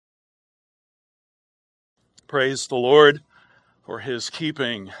Praise the Lord for his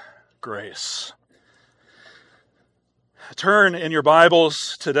keeping grace. Turn in your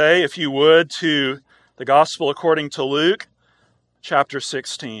Bibles today, if you would, to the Gospel according to Luke, chapter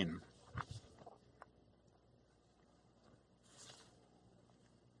 16.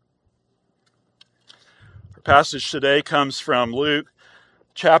 Our passage today comes from Luke,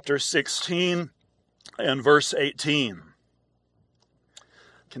 chapter 16 and verse 18.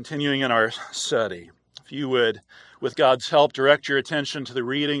 Continuing in our study, if you would, with God's help, direct your attention to the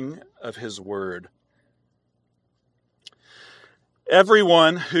reading of his word.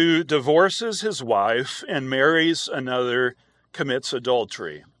 Everyone who divorces his wife and marries another commits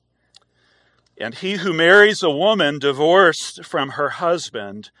adultery. And he who marries a woman divorced from her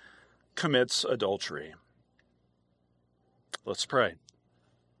husband commits adultery. Let's pray.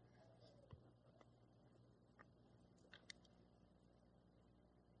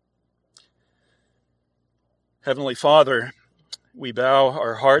 Heavenly Father, we bow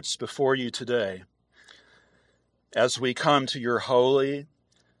our hearts before you today as we come to your holy,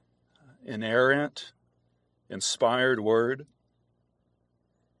 inerrant, inspired word.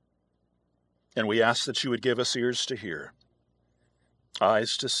 And we ask that you would give us ears to hear,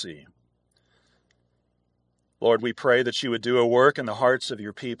 eyes to see. Lord, we pray that you would do a work in the hearts of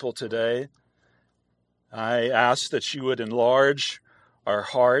your people today. I ask that you would enlarge our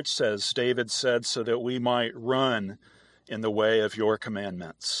hearts, as David said, so that we might run in the way of your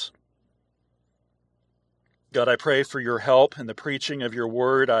commandments. God, I pray for your help in the preaching of your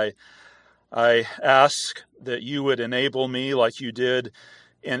word. I ask that you would enable me, like you did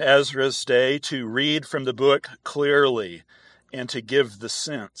in Ezra's day, to read from the book clearly and to give the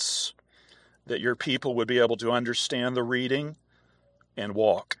sense that your people would be able to understand the reading and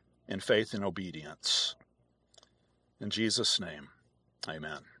walk in faith and obedience. In Jesus' name.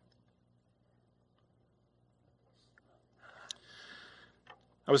 Amen.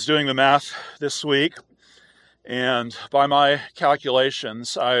 I was doing the math this week, and by my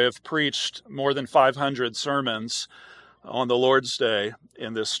calculations, I have preached more than 500 sermons on the Lord's Day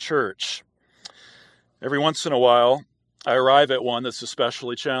in this church. Every once in a while, I arrive at one that's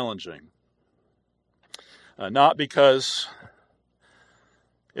especially challenging. Not because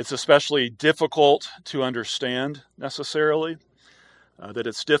it's especially difficult to understand necessarily, that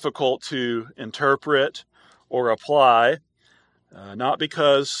it's difficult to interpret or apply, not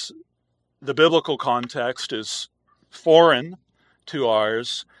because the biblical context is foreign to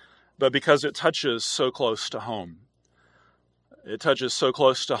ours, but because it touches so close to home. It touches so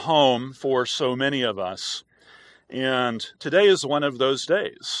close to home for so many of us. And today is one of those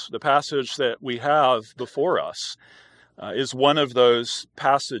days. The passage that we have before us is one of those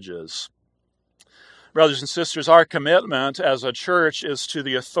passages. Brothers and sisters, our commitment as a church is to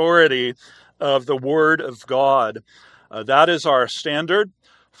the authority of the Word of God. That is our standard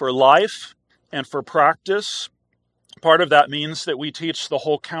for life and for practice. Part of that means that we teach the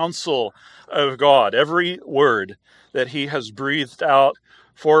whole counsel of God, every word that He has breathed out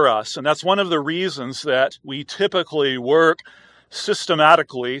for us. And that's one of the reasons that we typically work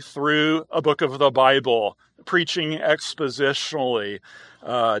systematically through a book of the Bible, preaching expositionally,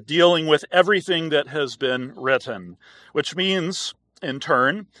 dealing with everything that has been written, which means, in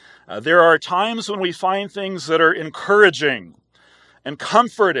turn, there are times when we find things that are encouraging and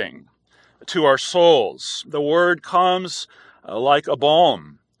comforting to our souls. The Word comes like a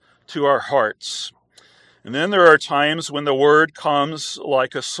balm to our hearts. And then there are times when the Word comes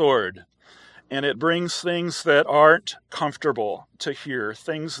like a sword, and it brings things that aren't comfortable to hear,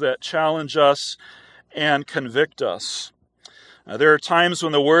 things that challenge us and convict us. There are times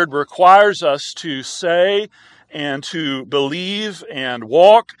when the Word requires us to say and to believe and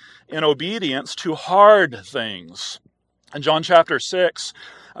walk in obedience to hard things. In John chapter 6,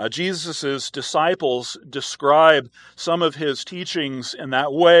 Jesus' disciples describe some of his teachings in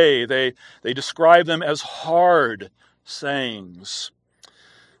that way. They describe them as hard sayings.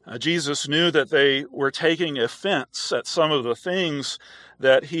 Jesus knew that they were taking offense at some of the things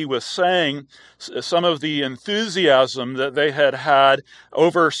that he was saying. Some of the enthusiasm that they had had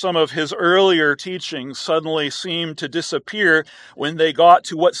over some of his earlier teachings suddenly seemed to disappear when they got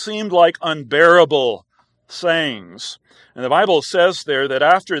to what seemed like unbearable sayings. And the Bible says there that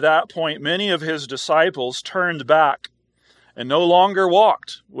after that point, many of his disciples turned back and no longer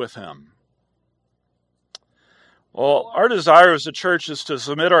walked with him. Well, our desire as a church is to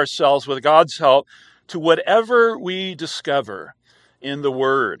submit ourselves with God's help to whatever we discover in the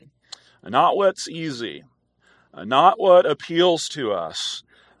Word. Not what's easy, not what appeals to us,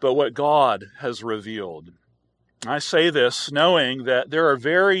 but what God has revealed. I say this knowing that there are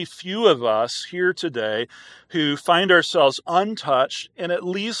very few of us here today who find ourselves untouched in at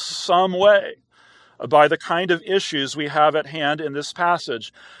least some way by the kind of issues we have at hand in this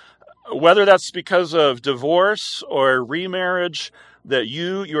passage. Whether that's because of divorce or remarriage that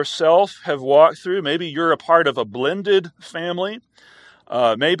you yourself have walked through, maybe you're a part of a blended family,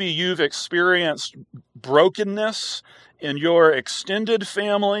 maybe you've experienced brokenness in your extended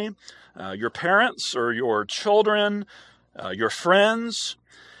family, your parents or your children, your friends.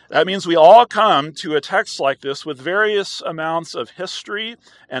 That means we all come to a text like this with various amounts of history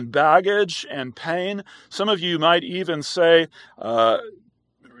and baggage and pain. Some of you might even say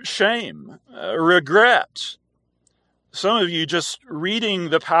shame, regret. Some of you, just reading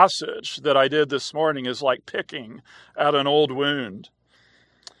the passage that I did this morning is like picking at an old wound.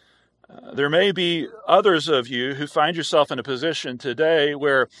 There may be others of you who find yourself in a position today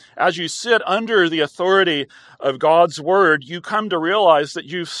where, as you sit under the authority of God's word, you come to realize that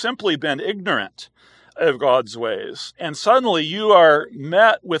you've simply been ignorant of God's ways. And suddenly you are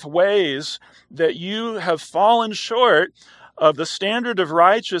met with ways that you have fallen short of the standard of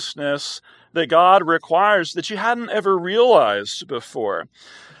righteousness that God requires that you hadn't ever realized before.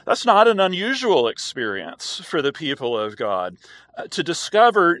 That's not an unusual experience for the people of God, to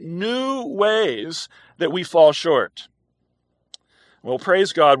discover new ways that we fall short. Well,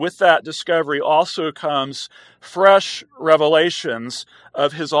 praise God, with that discovery also comes fresh revelations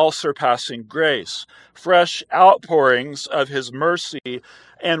of His all-surpassing grace, fresh outpourings of His mercy,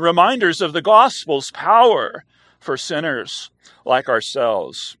 and reminders of the gospel's power for sinners like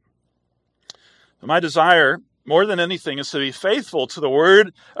ourselves. My desire, more than anything, is to be faithful to the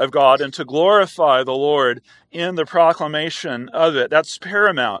Word of God and to glorify the Lord in the proclamation of it. That's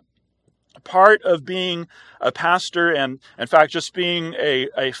paramount. Part of being a pastor, and in fact just being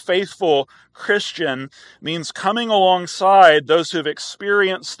a faithful Christian, means coming alongside those who have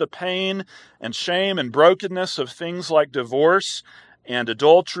experienced the pain and shame and brokenness of things like divorce and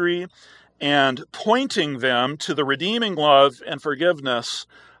adultery, and pointing them to the redeeming love and forgiveness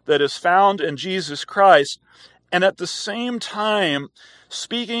that is found in Jesus Christ, and at the same time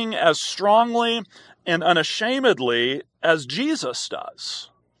speaking as strongly and unashamedly as Jesus does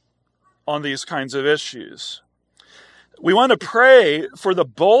on these kinds of issues. We want to pray for the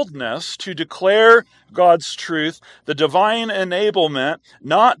boldness to declare God's truth, the divine enablement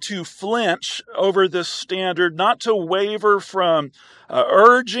not to flinch over this standard, not to waver from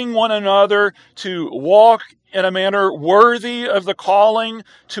urging one another to walk in a manner worthy of the calling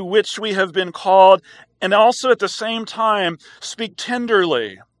to which we have been called, and also at the same time speak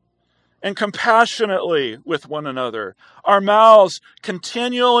tenderly and compassionately with one another. Our mouths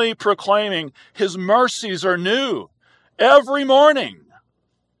continually proclaiming, His mercies are new every morning.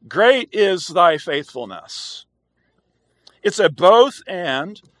 Great is thy faithfulness. It's a both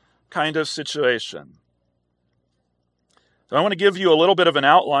and kind of situation. So I want to give you a little bit of an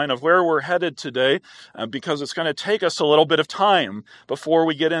outline of where we're headed today, because it's going to take us a little bit of time before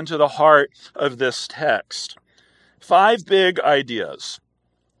we get into the heart of this text. 5 big ideas.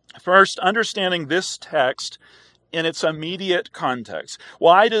 First, understanding this text in its immediate context.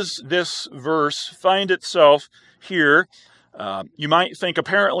 Why does this verse find itself here? You might think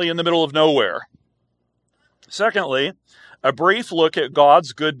apparently in the middle of nowhere. Secondly, a brief look at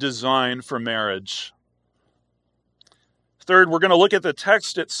God's good design for marriage. Third, we're going to look at the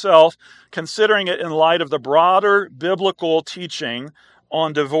text itself, considering it in light of the broader biblical teaching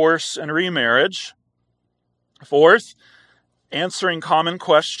on divorce and remarriage. Fourth, answering common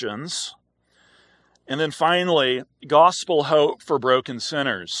questions. And then finally, gospel hope for broken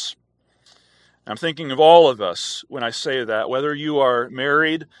sinners. I'm thinking of all of us when I say that, whether you are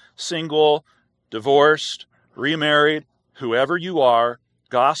married, single, divorced, remarried, whoever you are,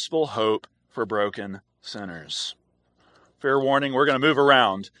 gospel hope for broken sinners. Fair warning, we're going to move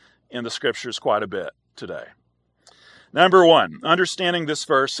around in the scriptures quite a bit today. Number 1, understanding this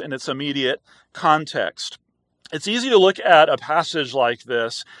verse in its immediate context. It's easy to look at a passage like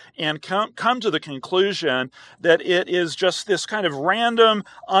this and come to the conclusion that it is just this kind of random,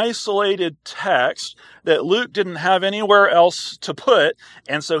 isolated text that Luke didn't have anywhere else to put,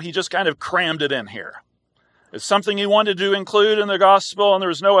 and so he just kind of crammed it in here. It's something he wanted to include in the gospel, and there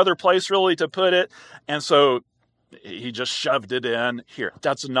was no other place really to put it, and so he just shoved it in here.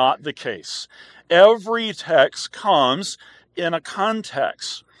 That's not the case. Every text comes in a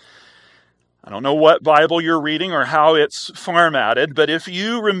context. I don't know what Bible you're reading or how it's formatted, but if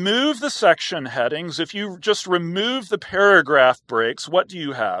you remove the section headings, if you just remove the paragraph breaks, what do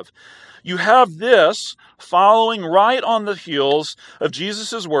you have? You have this following right on the heels of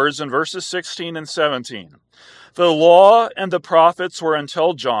Jesus' words in verses 16 and 17. The law and the prophets were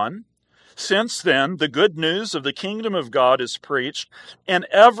until John. Since then, the good news of the kingdom of God is preached, and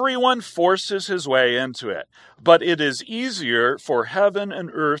everyone forces his way into it. But it is easier for heaven and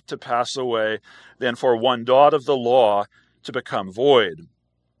earth to pass away than for one dot of the law to become void.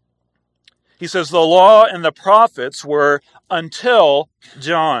 He says the law and the prophets were until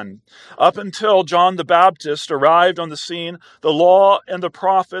John. Up until John the Baptist arrived on the scene, the law and the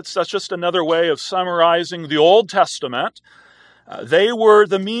prophets, that's just another way of summarizing the Old Testament. They were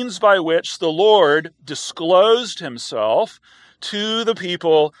the means by which the Lord disclosed himself to the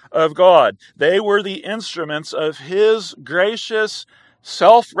people of God. They were the instruments of his gracious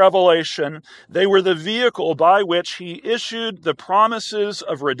self-revelation. They were the vehicle by which he issued the promises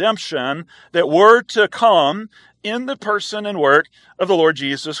of redemption that were to come in the person and work of the Lord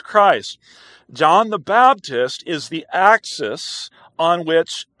Jesus Christ. John the Baptist is the axis on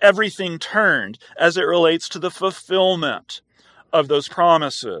which everything turned as it relates to the fulfillment of those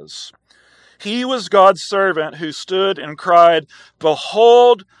promises. He was God's servant who stood and cried,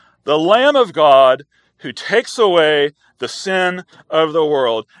 "Behold, the Lamb of God who takes away the sin of the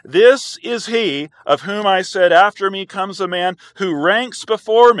world. This is he of whom I said, after me comes a man who ranks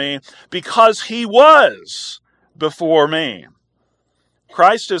before me because he was before me."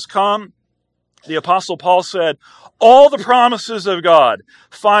 Christ has come. The Apostle Paul said, all the promises of God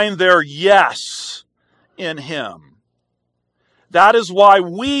find their yes in him. That is why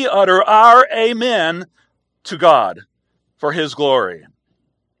we utter our amen to God for his glory.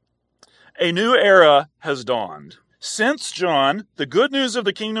 A new era has dawned. Since John, the good news of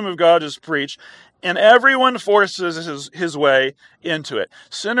the kingdom of God is preached, and everyone forces his way into it.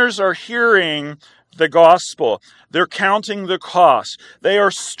 Sinners are hearing the gospel. They're counting the cost. They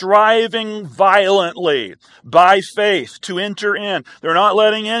are striving violently by faith to enter in. They're not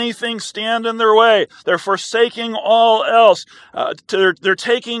letting anything stand in their way. They're forsaking all else. They're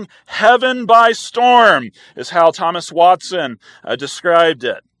taking heaven by storm, is how Thomas Watson described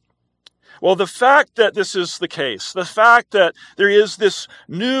it. Well, the fact that this is the case, the fact that there is this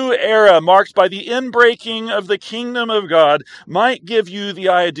new era marked by the inbreaking of the kingdom of God might give you the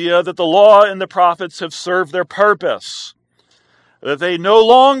idea that the law and the prophets have served their purpose, that they no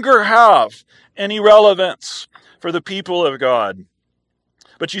longer have any relevance for the people of God.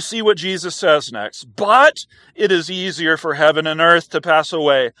 But you see what Jesus says next. But it is easier for heaven and earth to pass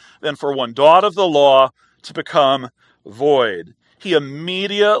away than for one dot of the law to become void. He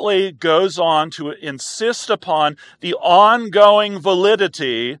immediately goes on to insist upon the ongoing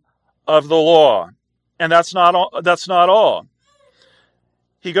validity of the law. And that's not all.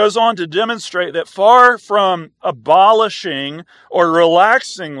 He goes on to demonstrate that far from abolishing or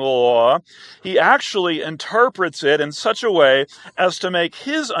relaxing the law, he actually interprets it in such a way as to make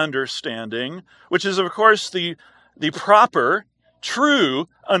his understanding, which is of course the proper, true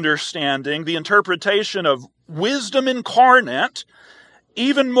understanding, the interpretation of wisdom incarnate,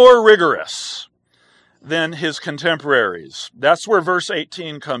 even more rigorous than his contemporaries. That's where verse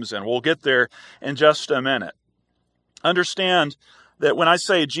 18 comes in. We'll get there in just a minute. Understand that when I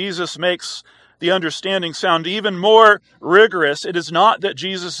say Jesus makes the understanding sound even more rigorous, it is not that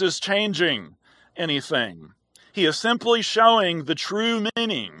Jesus is changing anything. He is simply showing the true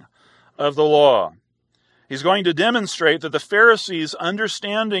meaning of the law. He's going to demonstrate that the Pharisees'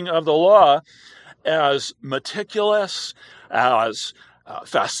 understanding of the law as meticulous, as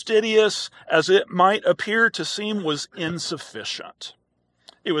fastidious as it might appear to seem, was insufficient.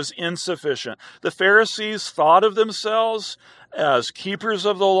 It was insufficient. The Pharisees thought of themselves as keepers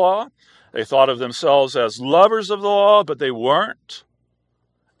of the law. They thought of themselves as lovers of the law, but they weren't.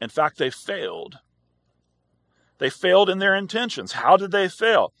 In fact, they failed. They failed in their intentions. How did they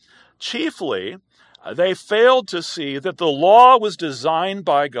fail? Chiefly, they failed to see that the law was designed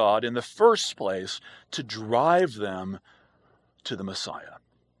by God in the first place to drive them to the Messiah,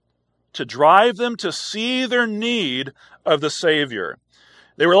 to drive them to see their need of the Savior.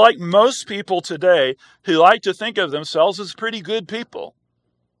 They were like most people today who like to think of themselves as pretty good people.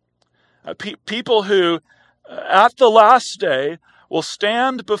 People who, at the last day, will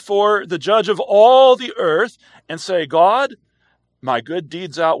stand before the judge of all the earth and say, God, my good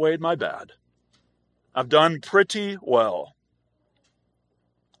deeds outweighed my bad. I've done pretty well.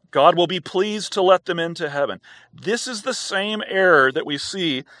 God will be pleased to let them into heaven. This is the same error that we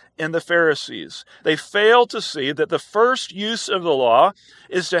see in the Pharisees. They fail to see that the first use of the law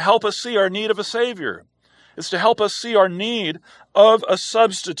is to help us see our need of a Savior. It's to help us see our need of a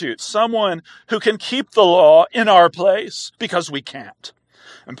substitute, someone who can keep the law in our place because we can't.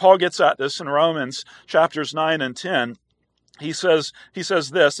 And Paul gets at this in Romans chapters 9 and 10. He says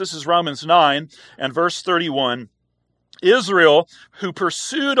this is Romans 9 and verse 31. Israel, who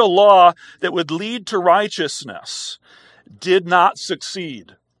pursued a law that would lead to righteousness, did not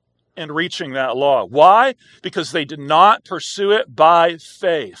succeed in reaching that law. Why? Because they did not pursue it by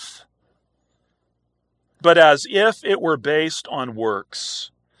faith, but as if it were based on works.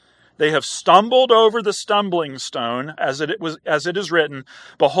 They have stumbled over the stumbling stone, as it is written,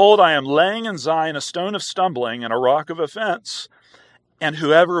 "Behold, I am laying in Zion a stone of stumbling and a rock of offense, and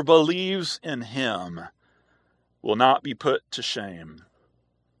whoever believes in him will not be put to shame."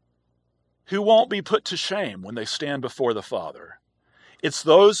 Who won't be put to shame when they stand before the Father? It's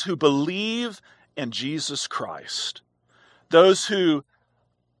those who believe in Jesus Christ. Those who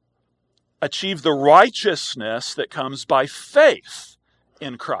achieve the righteousness that comes by faith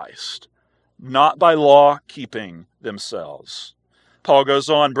in Christ, not by law keeping themselves. Paul goes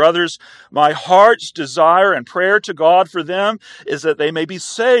on, "Brothers, my heart's desire and prayer to God for them is that they may be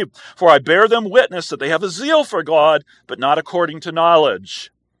saved. For I bear them witness that they have a zeal for God, but not according to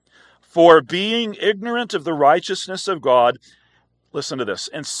knowledge. For being ignorant of the righteousness of God," listen to this,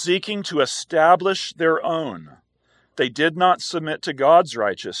 "and seeking to establish their own, they did not submit to God's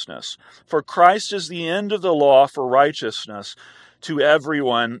righteousness. For Christ is the end of the law for righteousness to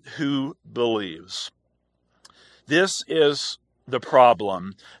everyone who believes." This is the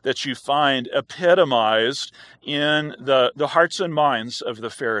problem that you find epitomized in the hearts and minds of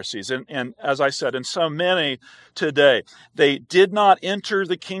the Pharisees. And as I said, in so many today, they did not enter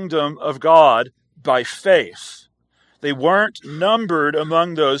the kingdom of God by faith. They weren't numbered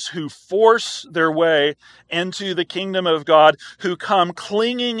among those who force their way into the kingdom of God, who come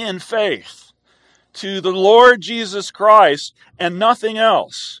clinging in faith to the Lord Jesus Christ and nothing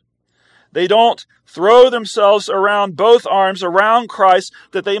else. They don't throw themselves around both arms around Christ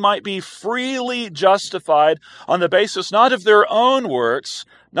that they might be freely justified on the basis not of their own works,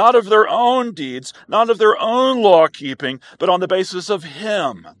 not of their own deeds, not of their own law keeping, but on the basis of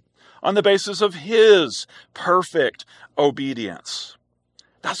Him, on the basis of His perfect obedience.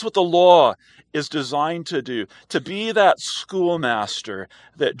 That's what the law is designed to do, to be that schoolmaster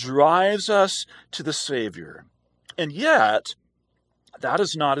that drives us to the Savior. And yet, that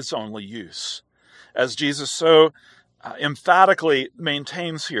is not its only use. As Jesus so emphatically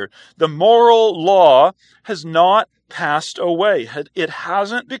maintains here, the moral law has not passed away. It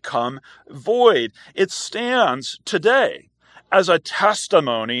hasn't become void. It stands today as a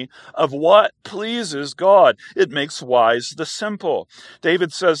testimony of what pleases God. It makes wise the simple.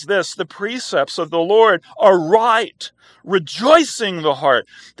 David says this, "The precepts of the Lord are right, rejoicing the heart.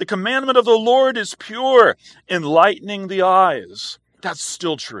 The commandment of the Lord is pure, enlightening the eyes." That's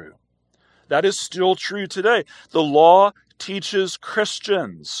still true. That is still true today. The law teaches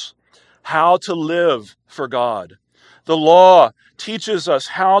Christians how to live for God. The law teaches us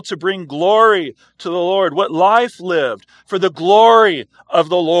how to bring glory to the Lord, what life lived for the glory of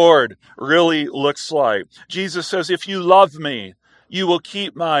the Lord really looks like. Jesus says, "If you love me, you will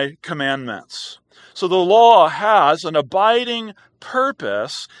keep my commandments." So the law has an abiding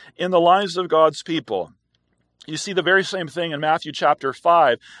purpose in the lives of God's people. You see the very same thing in Matthew chapter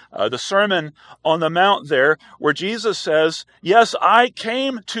 5, the Sermon on the Mount there, where Jesus says, "Yes, I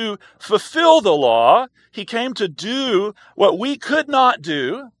came to fulfill the law." He came to do what we could not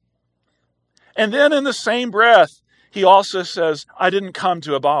do. And then in the same breath, he also says, "I didn't come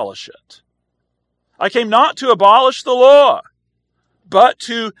to abolish it. I came not to abolish the law, but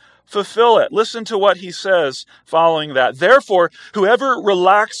to fulfill it." Listen to what he says following that. "Therefore, whoever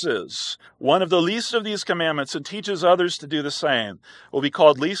relaxes one of the least of these commandments and teaches others to do the same will be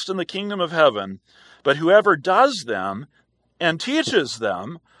called least in the kingdom of heaven. But whoever does them and teaches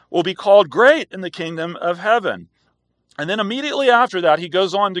them will be called great in the kingdom of heaven." And then immediately after that, he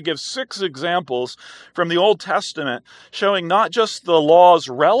goes on to give 6 examples from the Old Testament showing not just the law's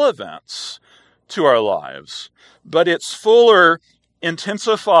relevance to our lives, but its fuller,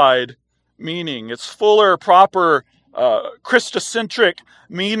 intensified meaning, its fuller, proper, Christocentric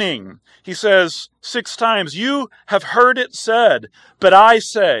meaning. He says 6 times, "You have heard it said, but I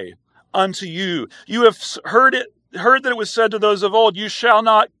say unto you. You have heard that it was said to those of old, you shall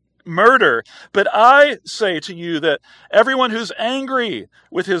not murder. But I say to you that everyone who's angry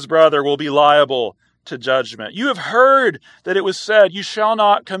with his brother will be liable to judgment. You have heard that it was said, you shall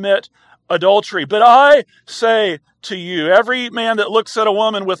not commit adultery. But I say to you, every man that looks at a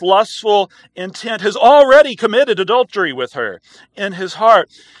woman with lustful intent has already committed adultery with her in his heart.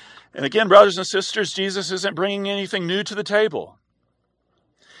 And again, brothers and sisters, Jesus isn't bringing anything new to the table.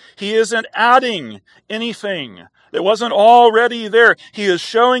 He isn't adding anything that wasn't already there. He is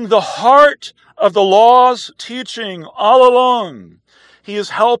showing the heart of the law's teaching all along. He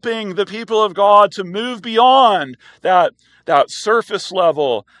is helping the people of God to move beyond that surface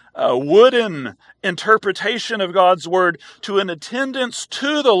level, wooden interpretation of God's word to an attendance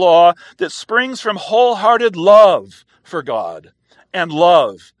to the law that springs from wholehearted love for God and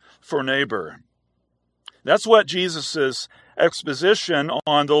love for neighbor. That's what Jesus' exposition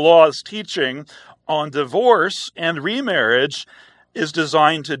on the law's teaching on divorce and remarriage is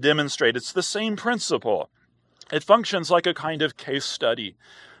designed to demonstrate. It's the same principle. It functions like a kind of case study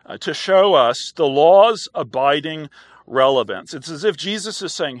to show us the law's abiding relevance. It's as if Jesus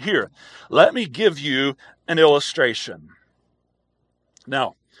is saying, here, let me give you an illustration.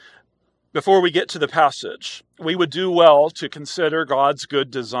 Now, before we get to the passage, we would do well to consider God's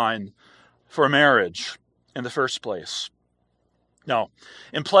good design for marriage in the first place. Now,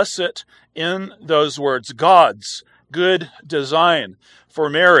 implicit in those words, God's good design for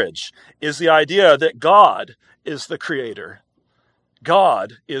marriage, is the idea that God is the creator.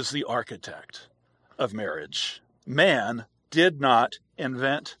 God is the architect of marriage. Man did not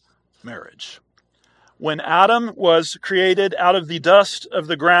invent marriage. When Adam was created out of the dust of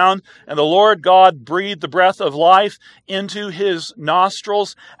the ground and the Lord God breathed the breath of life into his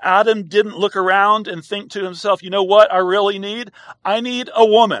nostrils, Adam didn't look around and think to himself, you know what I really need? I need a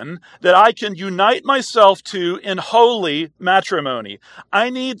woman that I can unite myself to in holy matrimony.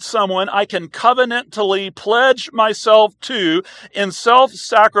 I need someone I can covenantally pledge myself to in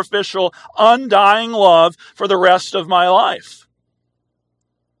self-sacrificial, undying love for the rest of my life.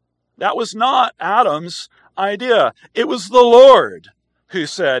 That was not Adam's idea. It was the Lord who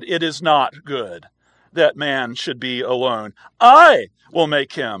said, it is not good that man should be alone. I will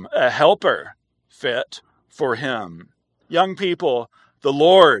make him a helper fit for him. Young people, the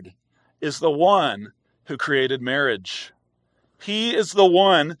Lord is the one who created marriage. He is the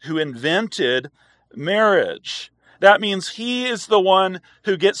one who invented marriage. That means he is the one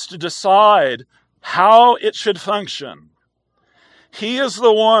who gets to decide how it should function. He is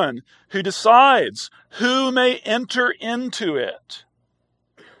the one who decides who may enter into it,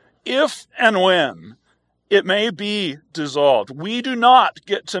 if and when it may be dissolved. We do not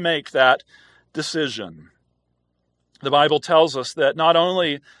get to make that decision. The Bible tells us that not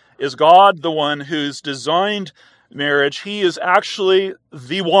only is God the one who's designed marriage, he is actually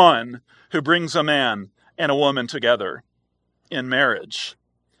the one who brings a man and a woman together in marriage.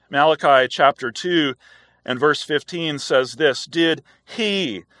 Malachi chapter 2 and verse 15 says this, did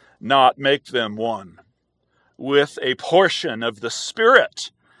he not make them one with a portion of the Spirit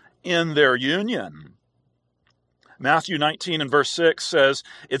in their union? Matthew 19 and verse 6 says,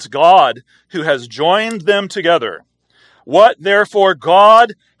 it's God who has joined them together. What therefore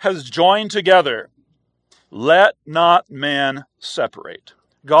God has joined together, let not man separate.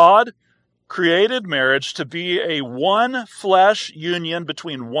 God created marriage to be a one flesh union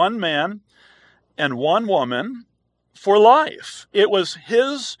between one man and one woman for life. It was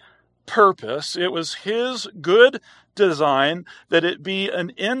his purpose, it was his good design that it be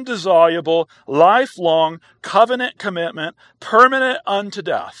an indissoluble, lifelong covenant commitment, permanent unto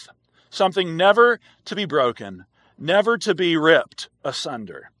death. Something never to be broken, never to be ripped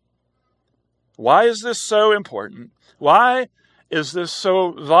asunder. Why is this so important? Why is this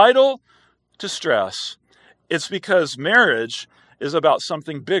so vital to stress? It's because marriage is about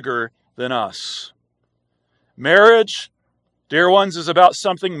something bigger than us. Marriage, dear ones, is about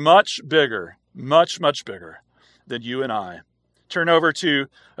something much bigger, much bigger than you and I. Turn over to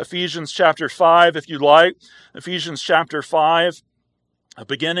Ephesians chapter 5 if you'd like. Ephesians chapter 5,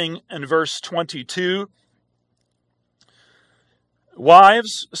 beginning in verse 22.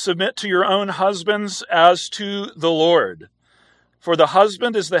 Wives, submit to your own husbands as to the Lord. For the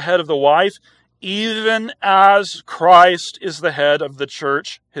husband is the head of the wife, even as Christ is the head of the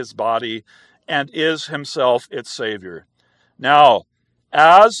church, his body, and is himself its Savior. Now,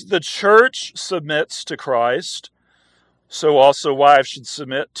 as the church submits to Christ, so also wives should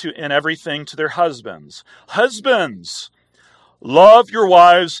submit to in everything to their husbands. Husbands, love your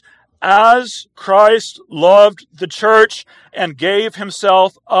wives as Christ loved the church and gave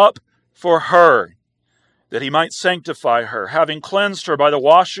himself up for her, that he might sanctify her, having cleansed her by the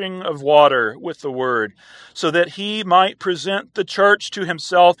washing of water with the word, so that he might present the church to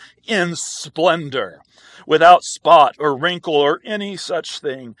himself in splendor, without spot or wrinkle or any such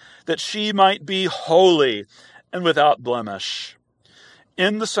thing, that she might be holy and without blemish.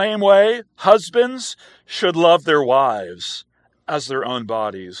 In the same way, husbands should love their wives as their own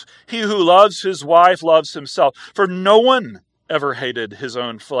bodies. He who loves his wife loves himself, for no one ever hated his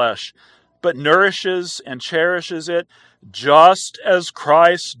own flesh, but nourishes and cherishes it, just as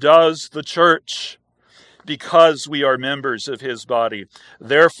Christ does the church, because we are members of his body.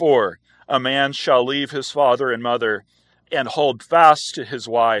 Therefore, a man shall leave his father and mother and hold fast to his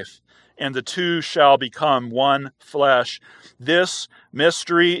wife, and the two shall become one flesh. This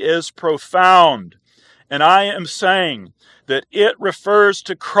mystery is profound, and I am saying that it refers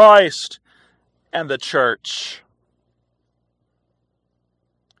to Christ and the church.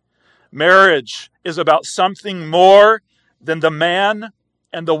 Marriage is about something more than the man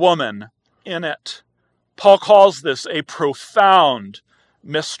and the woman in it. Paul calls this a profound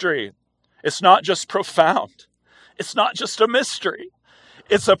mystery. It's not just profound. It's not just a mystery.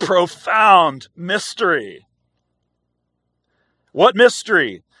 It's a profound mystery. What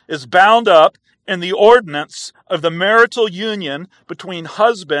mystery is bound up in the ordinance of the marital union between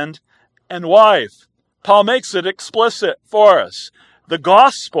husband and wife? Paul makes it explicit for us. The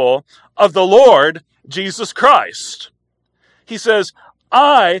gospel of the Lord Jesus Christ. He says,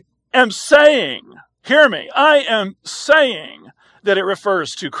 I am saying, hear me, I am saying that it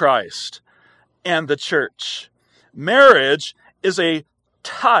refers to Christ and the church. Marriage is a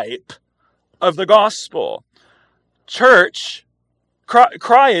type of the gospel. Church,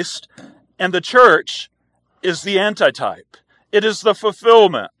 Christ and the church is the antitype. It is the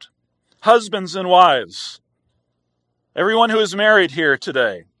fulfillment. Husbands and wives, everyone who is married here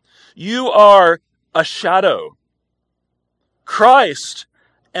today, you are a shadow. Christ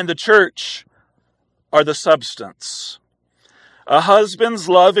and the church are the substance. A husband's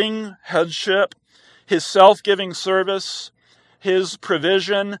loving headship, his self-giving service, his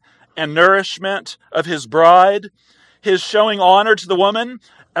provision and nourishment of his bride, his showing honor to the woman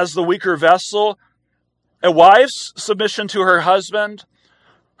as the weaker vessel, a wife's submission to her husband,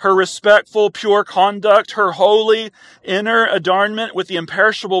 her respectful, pure conduct, her holy inner adornment with the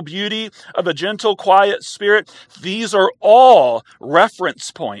imperishable beauty of a gentle, quiet spirit. These are all reference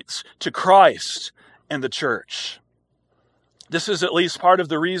points to Christ and the church. This is at least part of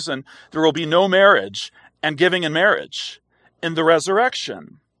the reason there will be no marriage and giving in marriage in the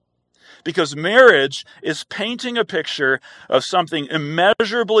resurrection. Because marriage is painting a picture of something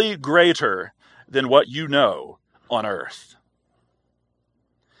immeasurably greater than what you know on earth.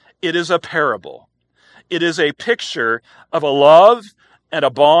 It is a parable. It is a picture of a love and a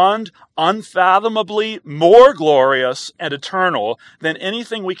bond unfathomably more glorious and eternal than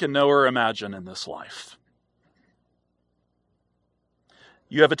anything we can know or imagine in this life.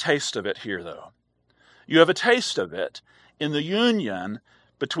 You have a taste of it here, though. You have a taste of it in the union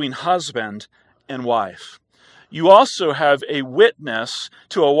between husband and wife. You also have a witness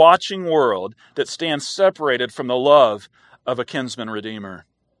to a watching world that stands separated from the love of a kinsman redeemer.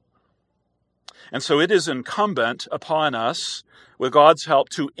 And so it is incumbent upon us, with God's help,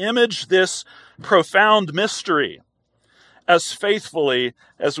 to image this profound mystery as faithfully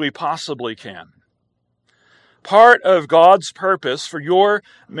as we possibly can. Part of God's purpose for your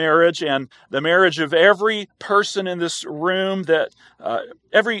marriage and the marriage of every person in this room, that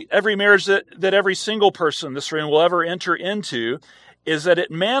every marriage that every single person in this room will ever enter into, is that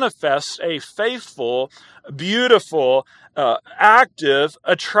it manifests a faithful, beautiful, active,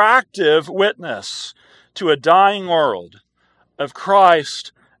 attractive witness to a dying world of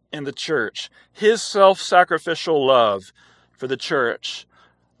Christ and the church. His self-sacrificial love for the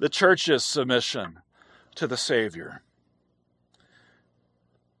church's submission to the Savior.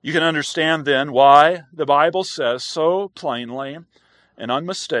 You can understand then why the Bible says so plainly and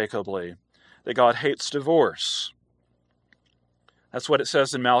unmistakably that God hates divorce. That's what it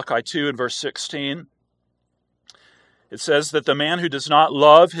says in Malachi 2 and verse 16. It says that the man who does not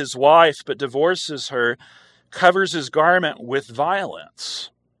love his wife but divorces her covers his garment with violence.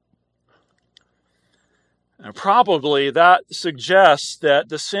 And probably that suggests that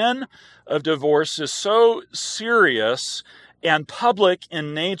the sin of divorce is so serious and public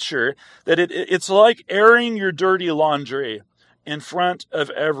in nature that it's like airing your dirty laundry in front of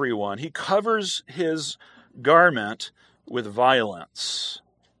everyone. He covers his garment with violence.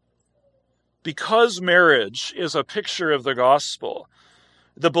 Because marriage is a picture of the gospel,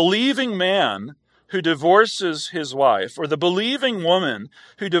 the believing man who divorces his wife, or the believing woman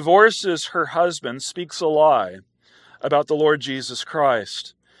who divorces her husband, speaks a lie about the Lord Jesus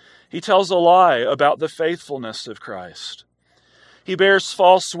Christ. He tells a lie about the faithfulness of Christ. He bears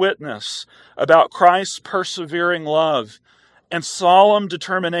false witness about Christ's persevering love and solemn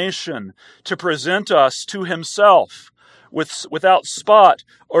determination to present us to himself without spot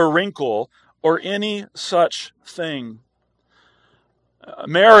or wrinkle or any such thing.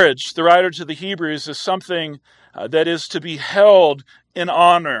 Marriage, the writer to the Hebrews, is something that is to be held in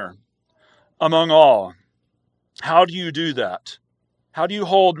honor among all. How do you do that? How do you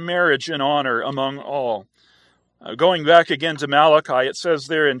hold marriage in honor among all? Going back again to Malachi, it says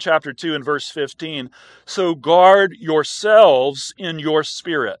there in chapter 2 and verse 15, "So guard yourselves in your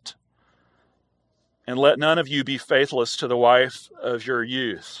spirit, and let none of you be faithless to the wife of your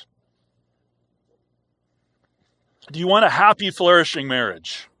youth." Do you want a happy, flourishing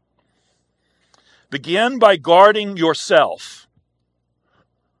marriage? Begin by guarding yourself.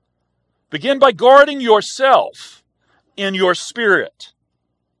 Begin by guarding yourself in your spirit.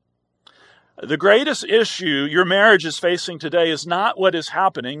 The greatest issue your marriage is facing today is not what is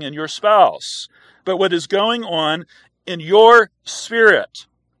happening in your spouse, but what is going on in your spirit.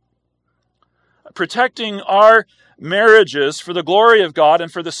 Protecting our marriages for the glory of God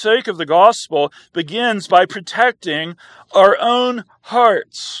and for the sake of the gospel begins by protecting our own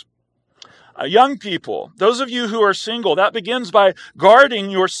hearts. Young people, those of you who are single, that begins by guarding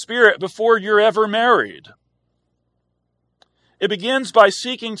your spirit before you're ever married. It begins by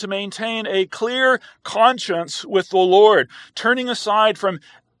seeking to maintain a clear conscience with the Lord, turning aside from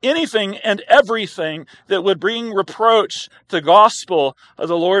anything and everything that would bring reproach to the gospel of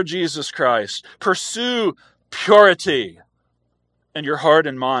the Lord Jesus Christ. Pursue purity in your heart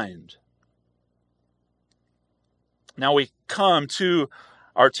and mind. Now we come to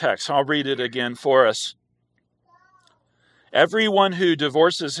our text. I'll read it again for us. "Everyone who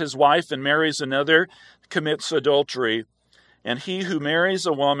divorces his wife and marries another commits adultery. And he who marries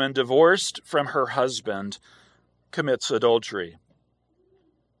a woman divorced from her husband commits adultery."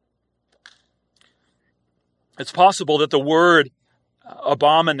 It's possible that the word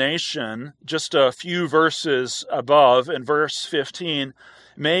abomination, just a few verses above in verse 15,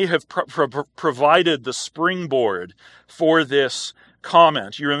 may have provided the springboard for this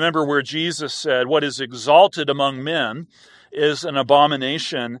comment. You remember where Jesus said, "What is exalted among men is an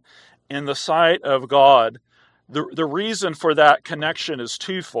abomination in the sight of God." The reason for that connection is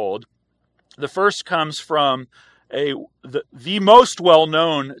twofold. The first comes from the most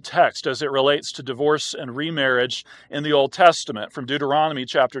well-known text as it relates to divorce and remarriage in the Old Testament, from Deuteronomy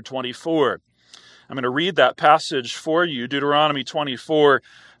chapter 24. I'm going to read that passage for you, Deuteronomy 24,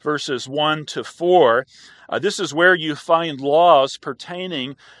 verses 1 to 4. This is where you find laws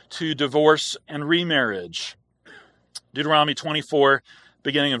pertaining to divorce and remarriage. Deuteronomy 24,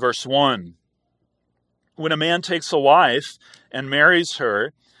 beginning in verse 1. "When a man takes a wife and marries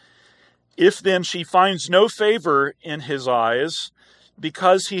her, if then she finds no favor in his eyes,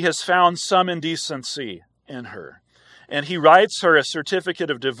 because he has found some indecency in her, and he writes her a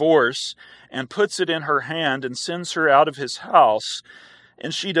certificate of divorce and puts it in her hand and sends her out of his house,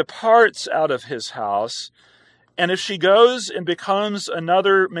 and she departs out of his house, and if she goes and becomes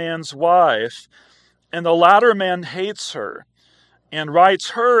another man's wife, and the latter man hates her, and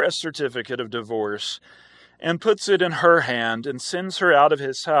writes her a certificate of divorce, and puts it in her hand, and sends her out of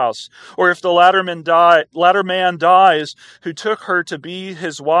his house. Or if the latter man dies, who took her to be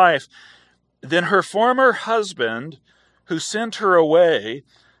his wife, then her former husband, who sent her away,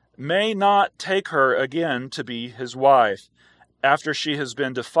 may not take her again to be his wife, after she has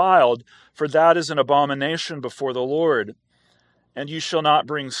been defiled, for that is an abomination before the Lord. And you shall not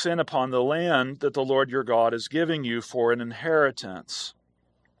bring sin upon the land that the Lord your God is giving you for an inheritance."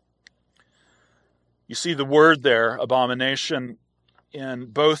 You see the word there, abomination, in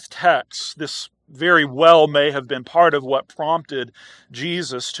both texts. This very well may have been part of what prompted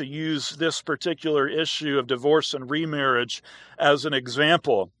Jesus to use this particular issue of divorce and remarriage as an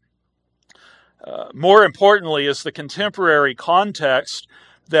example. More importantly is the contemporary context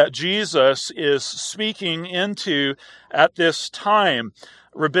that Jesus is speaking into at this time.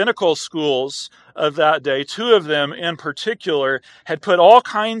 Rabbinical schools of that day, two of them in particular, had put all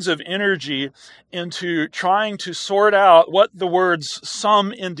kinds of energy into trying to sort out what the words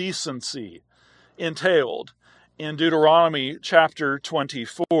 "some indecency" entailed in Deuteronomy chapter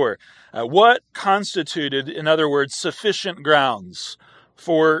 24. What constituted, in other words, sufficient grounds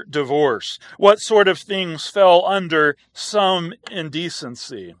for divorce? What sort of things fell under some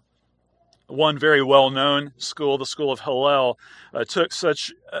indecency? One very well-known school, the School of Hillel, took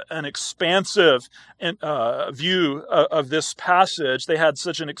such an expansive view of this passage. They had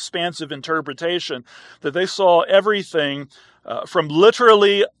such an expansive interpretation that they saw everything from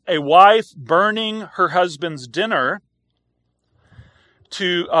literally a wife burning her husband's dinner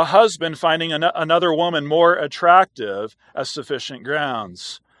to a husband finding another woman more attractive as sufficient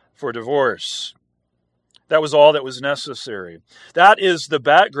grounds for divorce. That was all that was necessary. That is the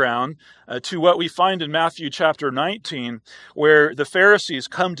background to what we find in Matthew chapter 19, where the Pharisees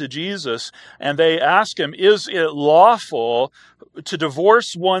come to Jesus and they ask him, is it lawful to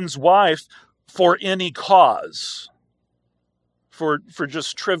divorce one's wife for any cause? For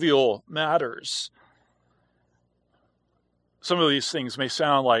just trivial matters. Some of these things may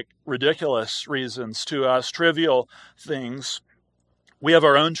sound like ridiculous reasons to us, trivial things. We have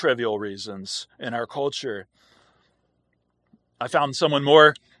our own trivial reasons in our culture. I found someone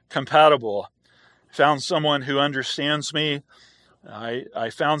more compatible. Found someone who understands me.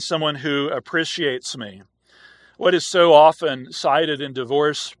 I found someone who appreciates me. What is so often cited in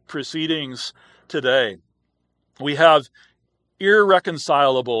divorce proceedings today? We have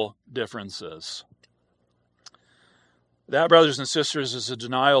irreconcilable differences. That, brothers and sisters, is a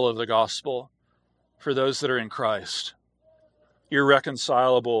denial of the gospel for those that are in Christ.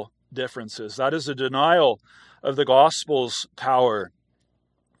 Irreconcilable differences. That is a denial of the gospel's power.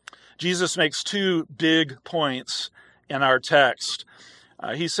 Jesus makes two big points in our text.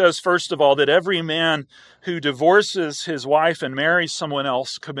 He says, first of all, that every man who divorces his wife and marries someone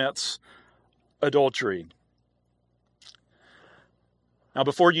else commits adultery. Now,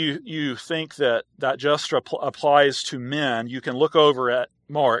 before you think that just applies to men, you can look over at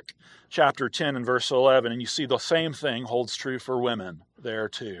Mark chapter 10 and verse 11, and you see the same thing holds true for women there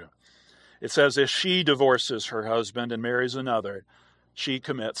too. It says, if she divorces her husband and marries another, she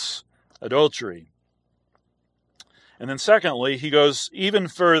commits adultery. And then secondly, he goes even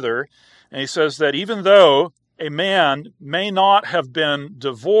further, and he says that even though a man may not have been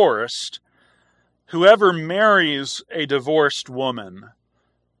divorced, whoever marries a divorced woman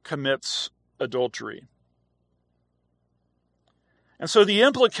commits adultery. And so the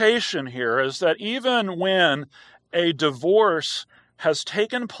implication here is that even when a divorce has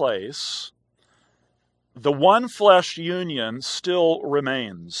taken place, the one flesh union still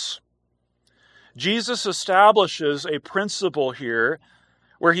remains. Jesus establishes a principle here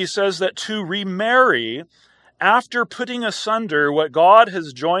where he says that to remarry after putting asunder what God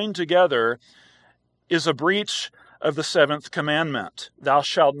has joined together is a breach of the seventh commandment. Thou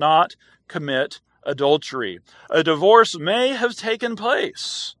shalt not commit adultery. A divorce may have taken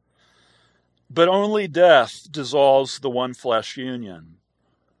place, but only death dissolves the one flesh union.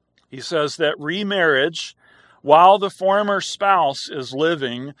 He says that remarriage, while the former spouse is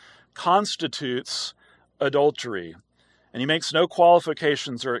living, constitutes adultery. And he makes no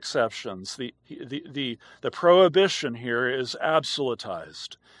qualifications or exceptions. The prohibition here is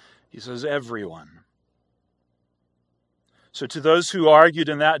absolutized. He says everyone. So to those who argued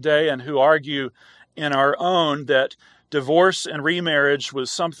in that day and who argue in our own that divorce and remarriage was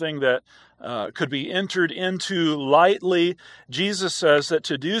something that could be entered into lightly, Jesus says that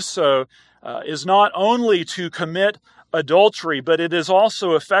to do so is not only to commit adultery, but it is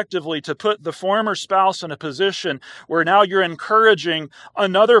also effectively to put the former spouse in a position where now you're encouraging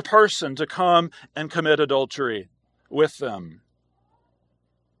another person to come and commit adultery with them.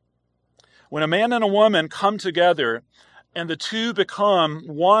 When a man and a woman come together and the two become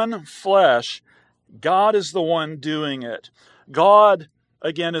one flesh, God is the one doing it. God,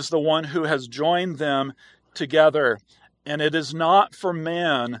 again, is the one who has joined them together, and it is not for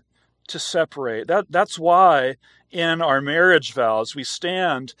man to separate. That's why in our marriage vows we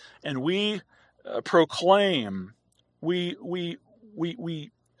stand and we proclaim, we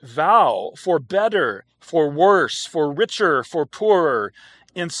vow for better, for worse, for richer, for poorer,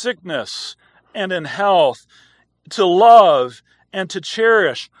 in sickness and in health, to love and to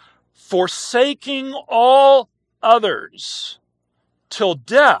cherish, forsaking all others, till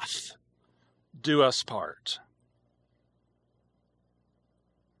death do us part.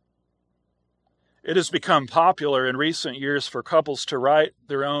 It has become popular in recent years for couples to write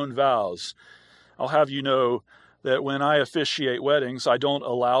their own vows. I'll have you know that when I officiate weddings, I don't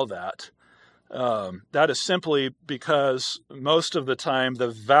allow that. That is simply because most of the time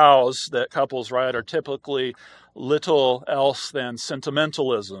the vows that couples write are typically little else than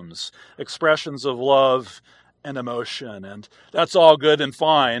sentimentalisms, expressions of love and emotion. And that's all good and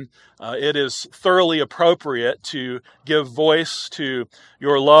fine. It is thoroughly appropriate to give voice to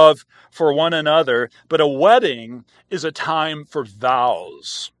your love for one another. But a wedding is a time for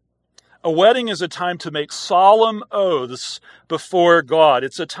vows, A wedding is a time to make solemn oaths before God.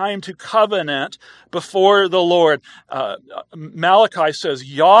 It's a time to covenant before the Lord. Malachi says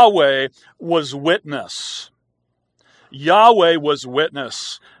Yahweh was witness. Yahweh was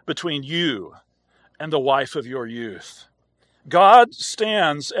witness between you and the wife of your youth. God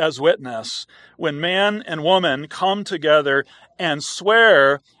stands as witness when man and woman come together and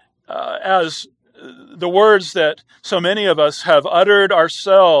swear as the words that so many of us have uttered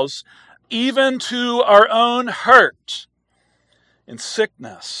ourselves, even to our own hurt, in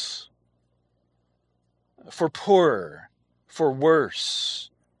sickness, for poorer, for worse.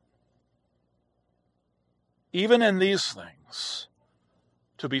 Even in these things,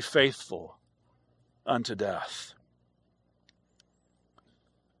 to be faithful unto death.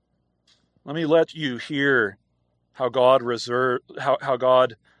 Let me let you hear how God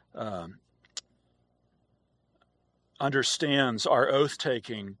understands our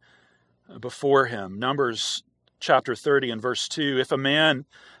oath-taking before him. Numbers chapter 30 and verse 2. If a man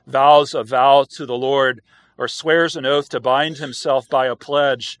vows a vow to the Lord or swears an oath to bind himself by a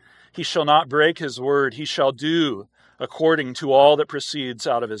pledge, he shall not break his word. He shall do according to all that proceeds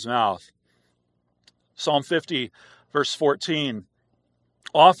out of his mouth. Psalm 50 verse 14.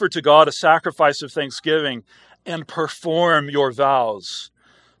 Offer to God a sacrifice of thanksgiving and perform your vows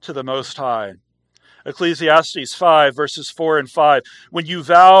to the Most High. Ecclesiastes 5, verses 4 and 5. When you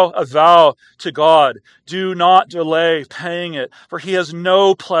vow a vow to God, do not delay paying it, for he has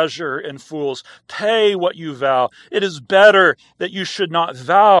no pleasure in fools. Pay what you vow. It is better that you should not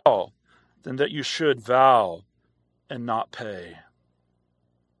vow than that you should vow and not pay.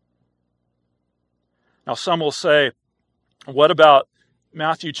 Now, some will say, what about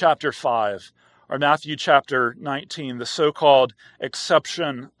Matthew chapter 5 or Matthew chapter 19, the so-called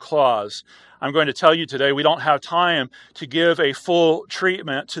exception clause? I'm going to tell you today we don't have time to give a full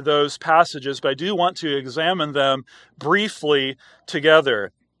treatment to those passages, but I do want to examine them briefly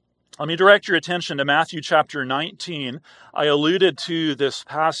together. Let me direct your attention to Matthew chapter 19. I alluded to this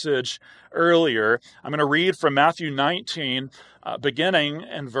passage earlier. I'm going to read from Matthew 19, beginning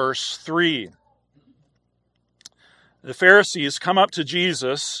in verse 3. The Pharisees come up to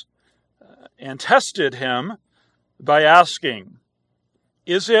Jesus and tested him by asking,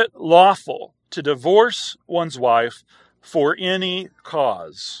 is it lawful to divorce one's wife for any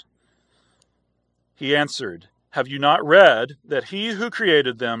cause? He answered, have you not read that he who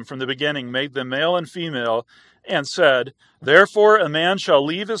created them from the beginning made them male and female, and said, therefore a man shall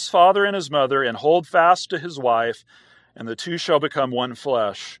leave his father and his mother and hold fast to his wife, and the two shall become one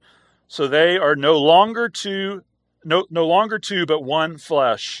flesh. So they are no longer two, but one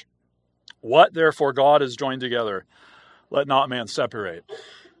flesh. What therefore God has joined together, let not man separate.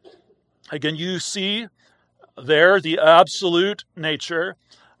 Again, you see there the absolute nature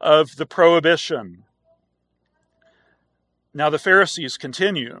of the prohibition. Now the Pharisees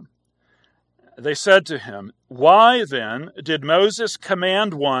continue. They said to him, why then did Moses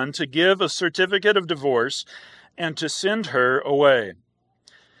command one to give a certificate of divorce and to send her away?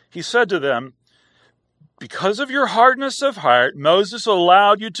 He said to them, because of your hardness of heart, Moses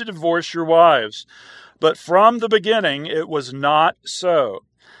allowed you to divorce your wives. But from the beginning, it was not so.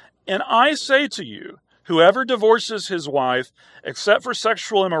 And I say to you, whoever divorces his wife, except for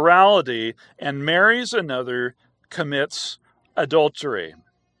sexual immorality, and marries another, commits adultery.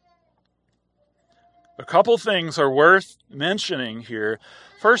 A couple things are worth mentioning here.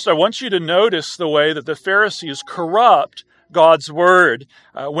 First, I want you to notice the way that the Pharisees corrupt God's word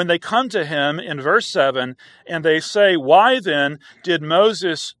when they come to him in verse 7 and they say, why then did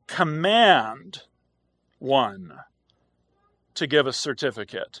Moses command one to give a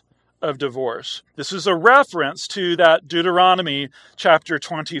certificate of divorce? This is a reference to that Deuteronomy chapter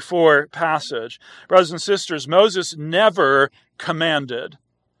 24 passage. Brothers and sisters, Moses never commanded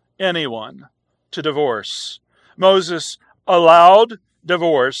anyone to divorce. Moses allowed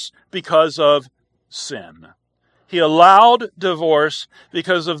divorce because of sin. He allowed divorce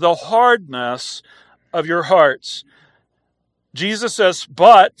because of the hardness of your hearts. Jesus says,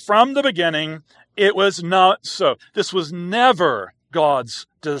 but from the beginning, it was not so. This was never God's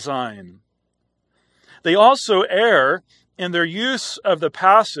design. They also err in their use of the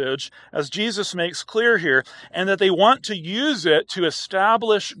passage, as Jesus makes clear here, and that they want to use it to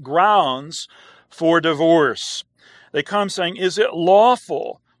establish grounds for divorce. They come saying, is it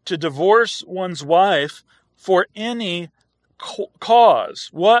lawful to divorce one's wife for any cause?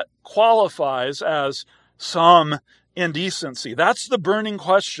 What qualifies as some indecency? That's the burning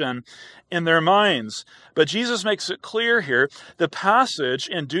question in their minds. But Jesus makes it clear here, the passage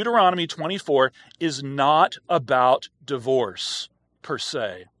in Deuteronomy 24 is not about divorce per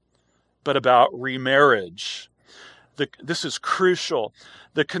se. but about remarriage. This is crucial.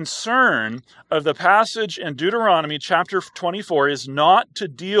 The concern of the passage in Deuteronomy chapter 24 is not to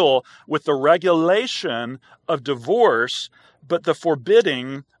deal with the regulation of divorce, but the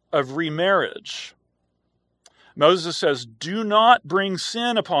forbidding of remarriage. Moses says, do not bring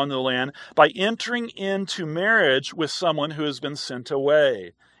sin upon the land by entering into marriage with someone who has been sent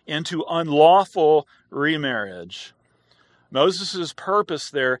away, into unlawful remarriage. Moses' purpose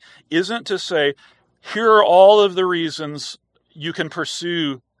there isn't to say, here are all of the reasons you can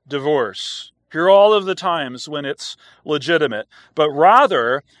pursue divorce. Here are all of the times when it's legitimate, but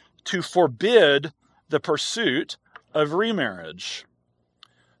rather to forbid the pursuit of remarriage.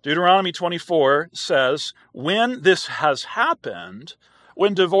 Deuteronomy 24 says, when this has happened,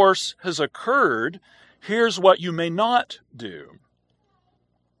 when divorce has occurred, here's what you may not do.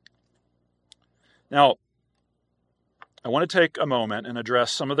 Now, I want to take a moment and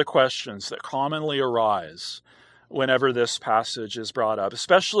address some of the questions that commonly arise whenever this passage is brought up,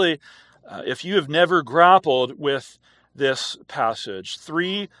 especially if you have never grappled with this passage.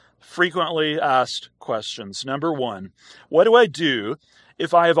 3 frequently asked questions. Number 1, what do I do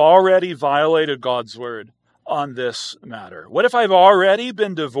if I have already violated God's word on this matter? What if I've already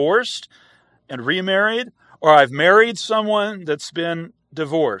been divorced and remarried, or I've married someone that's been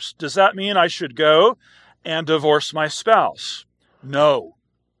divorced? Does that mean I should go and divorce my spouse? No.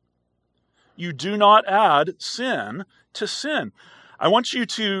 You do not add sin to sin. I want you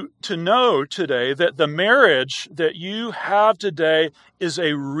to know today that the marriage that you have today is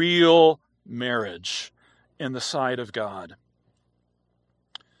a real marriage in the sight of God.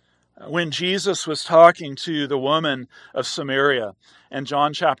 When Jesus was talking to the woman of Samaria in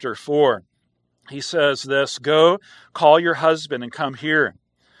John chapter 4, he says this, go, call your husband and come here.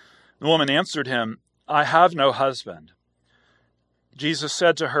 The woman answered him, I have no husband. Jesus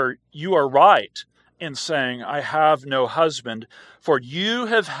said to her, you are right in saying, I have no husband, for you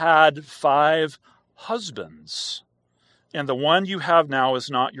have had 5 husbands, and the one you have now is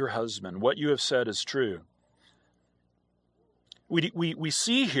not your husband. What you have said is true. We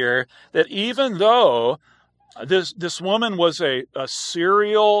see here that even though this woman was a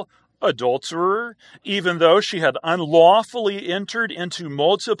serial adulterer, even though she had unlawfully entered into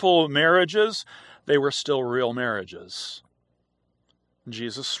multiple marriages, they were still real marriages.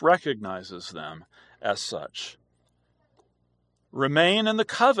 Jesus recognizes them as such. Remain in the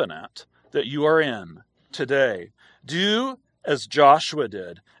covenant that you are in today. Do as Joshua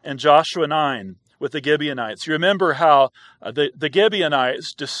did in Joshua 9 with the Gibeonites. You remember how the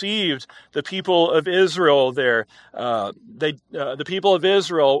Gibeonites deceived the people of Israel there. The people of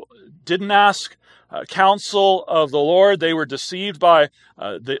Israel didn't ask counsel of the Lord. They were deceived by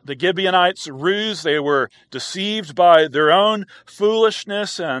the Gibeonites' ruse. They were deceived by their own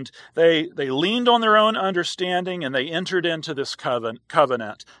foolishness, and they leaned on their own understanding, and they entered into this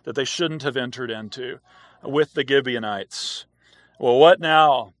covenant that they shouldn't have entered into with the Gibeonites. Well, what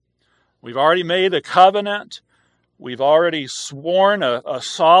now? We've already made a covenant. We've already sworn a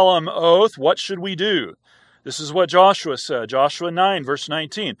solemn oath. What should we do? This is what Joshua said, Joshua 9, verse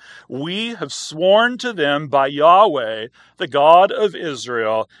 19. We have sworn to them by Yahweh, the God of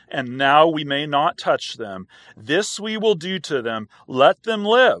Israel, and now we may not touch them. This we will do to them. Let them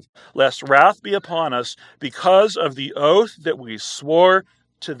live, lest wrath be upon us because of the oath that we swore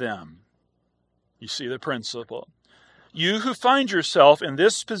to them. You see the principle. You who find yourself in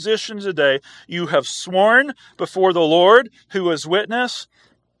this position today, you have sworn before the Lord, who is witness.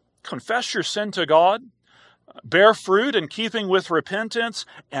 Confess your sin to God. Bear fruit in keeping with repentance,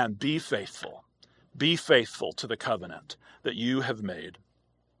 and be faithful. Be faithful to the covenant that you have made.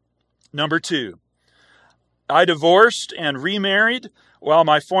 Number 2, I divorced and remarried while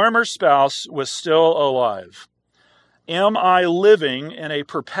my former spouse was still alive. Am I living in a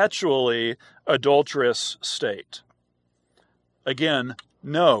perpetually adulterous state? Again,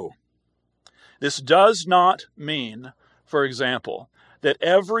 no. This does not mean, for example, that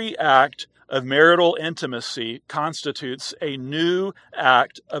every act of marital intimacy constitutes a new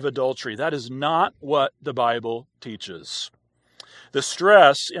act of adultery. That is not what the Bible teaches. The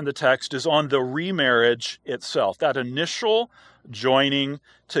stress in the text is on the remarriage itself, that initial joining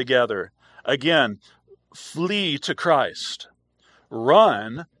together. Again, flee to Christ.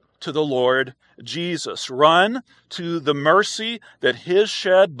 Run to the Lord Jesus. Run to the mercy that His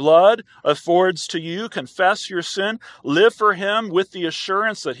shed blood affords to you. Confess your sin. Live for Him with the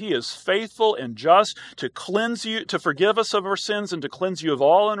assurance that He is faithful and just to cleanse you, to forgive us of our sins and to cleanse you of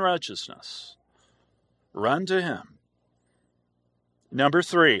all unrighteousness. Run to Him. Number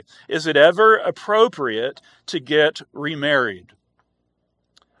 3, is it ever appropriate to get remarried?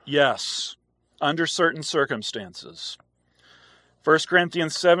 Yes, under certain circumstances. 1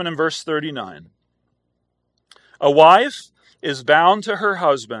 Corinthians 7 and verse 39. A wife is bound to her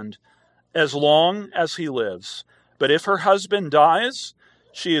husband as long as he lives. But if her husband dies,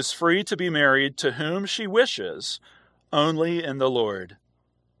 she is free to be married to whom she wishes, only in the Lord.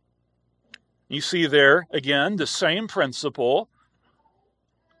 You see there, again, the same principle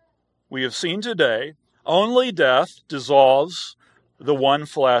we have seen today. Only death dissolves the one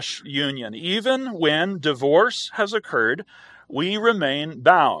flesh union. Even when divorce has occurred, we remain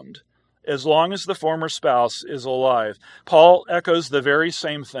bound as long as the former spouse is alive. Paul echoes the very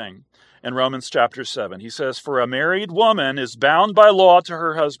same thing in Romans chapter 7. He says, "For a married woman is bound by law to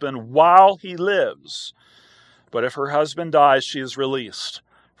her husband while he lives. But if her husband dies, she is released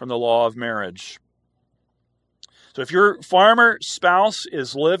from the law of marriage." So if your former spouse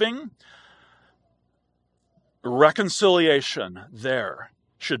is living, reconciliation there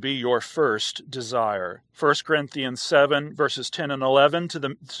should be your first desire. 1 Corinthians 7, verses 10 and 11,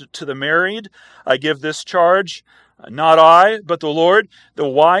 to the married, I give this charge, not I, but the Lord. The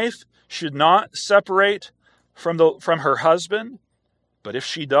wife should not separate from her husband, but if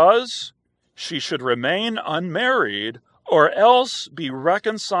she does, she should remain unmarried or else be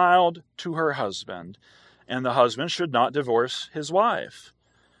reconciled to her husband, and the husband should not divorce his wife.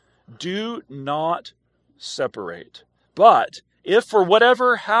 Do not separate. But if for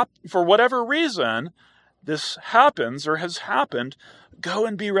whatever reason this happens or has happened, go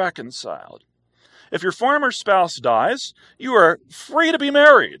and be reconciled. If your former spouse dies, you are free to be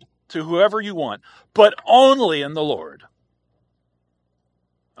married to whoever you want, but only in the Lord.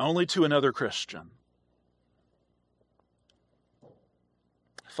 Only to another Christian.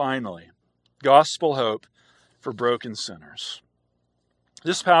 Finally, gospel hope for broken sinners.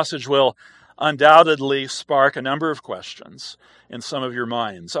 This passage will undoubtedly spark a number of questions in some of your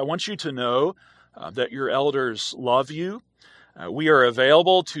minds. I want you to know that your elders love you. We are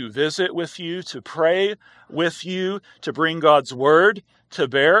available to visit with you, to pray with you, to bring God's word to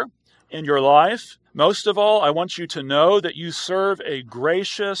bear in your life. Most of all, I want you to know that you serve a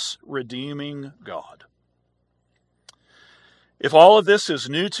gracious, redeeming God. If all of this is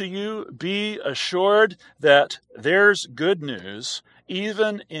new to you, be assured that there's good news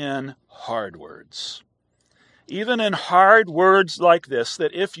even in hard words. Even in hard words like this,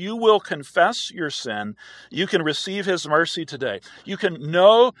 that if you will confess your sin, you can receive His mercy today. You can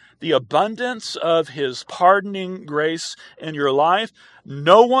know the abundance of His pardoning grace in your life.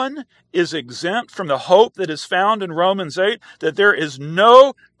 No one is exempt from the hope that is found in Romans 8, that there is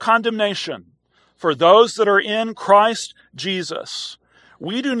no condemnation for those that are in Christ Jesus.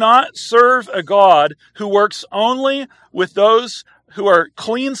 We do not serve a God who works only with those who are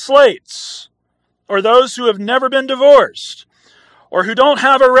clean slates, or those who have never been divorced, or who don't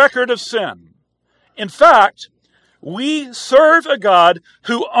have a record of sin. In fact, we serve a God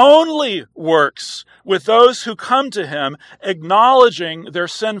who only works with those who come to Him acknowledging their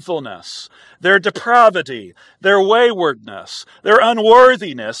sinfulness, their depravity, their waywardness, their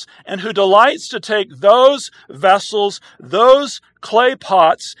unworthiness, and who delights to take those vessels, those clay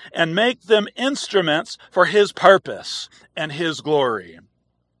pots, and make them instruments for His purpose and His glory.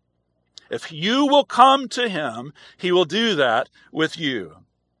 If you will come to Him, He will do that with you.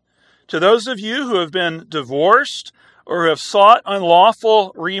 To those of you who have been divorced or have sought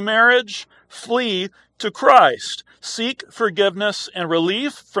unlawful remarriage, flee to Christ. Seek forgiveness and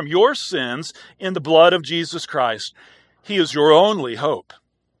relief from your sins in the blood of Jesus Christ. He is your only hope.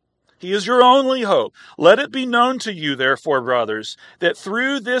 He is your only hope. Let it be known to you, therefore, brothers, that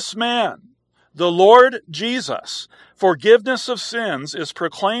through this man, the Lord Jesus, forgiveness of sins is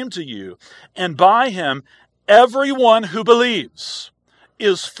proclaimed to you, and by Him, everyone who believes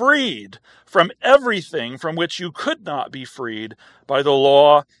is freed from everything from which you could not be freed by the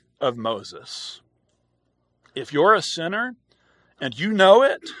law of Moses. If you're a sinner and you know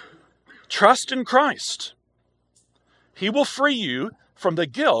it, trust in Christ. He will free you from the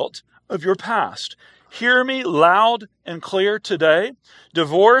guilt of your past. Hear me loud and clear today.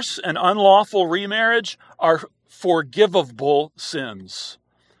 Divorce and unlawful remarriage are forgivable sins.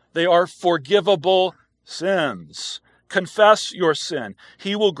 They are forgivable sins. Confess your sin.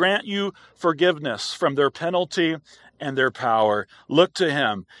 He will grant you forgiveness from their penalty and their power. Look to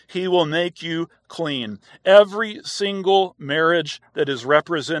Him. He will make you clean. Every single marriage that is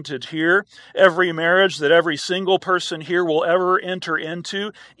represented here, every marriage that every single person here will ever enter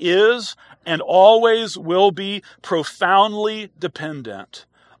into is and always will be profoundly dependent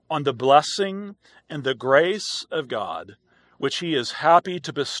on the blessing and the grace of God, which He is happy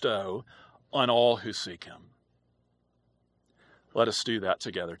to bestow on all who seek Him. Let us do that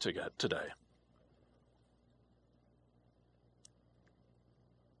together today.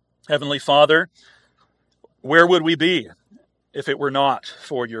 Heavenly Father, where would we be if it were not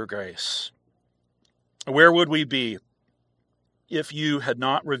for your grace? Where would we be if you had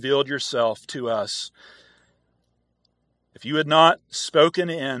not revealed yourself to us? If you had not spoken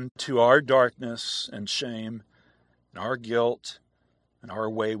into our darkness and shame and our guilt and our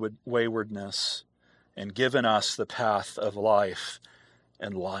waywardness and given us the path of life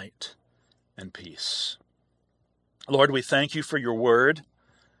and light and peace. Lord, we thank you for your word.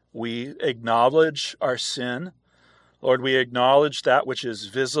 We acknowledge our sin. Lord, we acknowledge that which is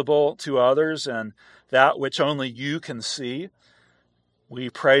visible to others and that which only you can see. We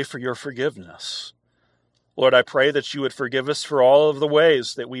pray for your forgiveness. Lord, I pray that you would forgive us for all of the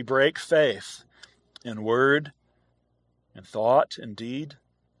ways that we break faith in word, in thought, in deed.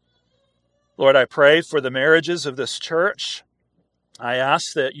 Lord, I pray for the marriages of this church. I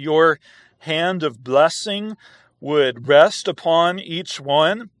ask that your hand of blessing would rest upon each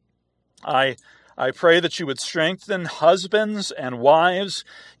one. I pray that you would strengthen husbands and wives,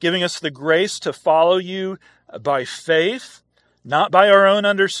 giving us the grace to follow you by faith, not by our own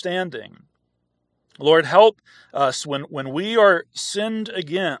understanding. Lord, help us when we are sinned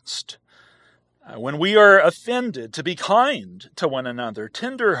against, when we are offended, to be kind to one another,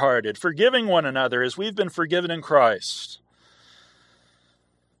 tender-hearted, forgiving one another as we've been forgiven in Christ.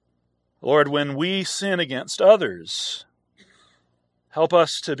 Lord, when we sin against others, help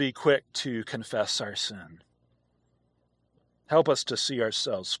us to be quick to confess our sin. Help us to see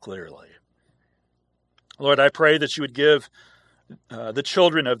ourselves clearly. Lord, I pray that you would give the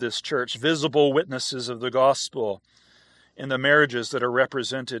children of this church visible witnesses of the gospel in the marriages that are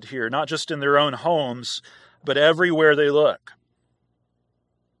represented here, not just in their own homes, but everywhere they look.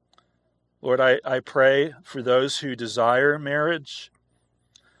 Lord, I pray for those who desire marriage.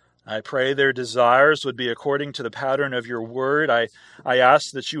 I pray their desires would be according to the pattern of your word. I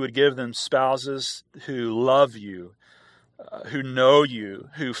ask that you would give them spouses who love you, who know you,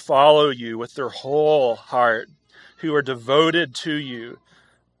 who follow you with their whole heart, who are devoted to you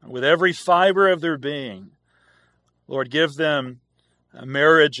with every fiber of their being. Lord, give them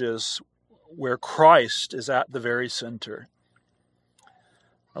marriages where Christ is at the very center.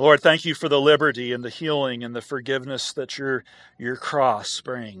 Lord, thank you for the liberty and the healing and the forgiveness that your cross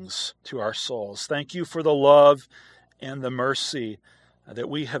brings to our souls. Thank you for the love and the mercy that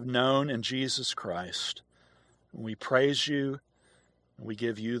we have known in Jesus Christ. We praise you and we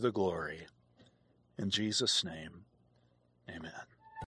give you the glory. In Jesus' name, amen.